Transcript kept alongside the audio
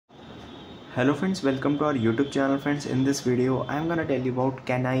Hello friends, welcome to our YouTube channel friends. In this video I'm gonna tell you about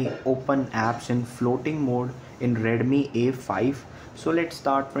can I open apps in floating mode in Redmi A5. So let's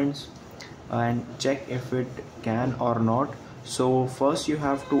start friends and check if it can or not. So first you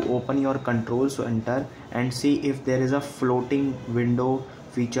have to open your controls, so enter and see if there is a floating window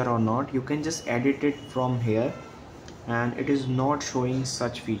feature or not. You can just edit it from here and it is not showing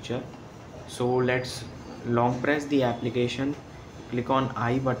such feature. So let's long press the application, click on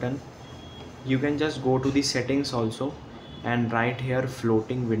I button. You can just go to the settings also and right here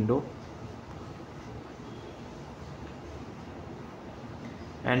floating window,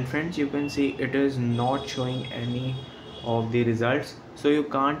 and friends you can see it is not showing any of the results, so you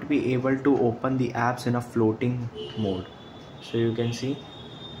can't be able to open the apps in a floating mode. So you can see,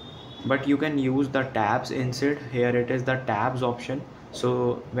 but you can use the tabs instead. Here it is the tabs option,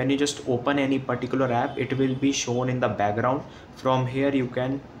 so when you just open any particular app it will be shown in the background. From here you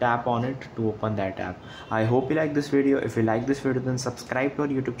can tap on it to open that app. I hope you like this video. If you like this video then subscribe to our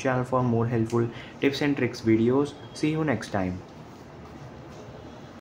YouTube channel for more helpful tips and tricks videos. See you next time.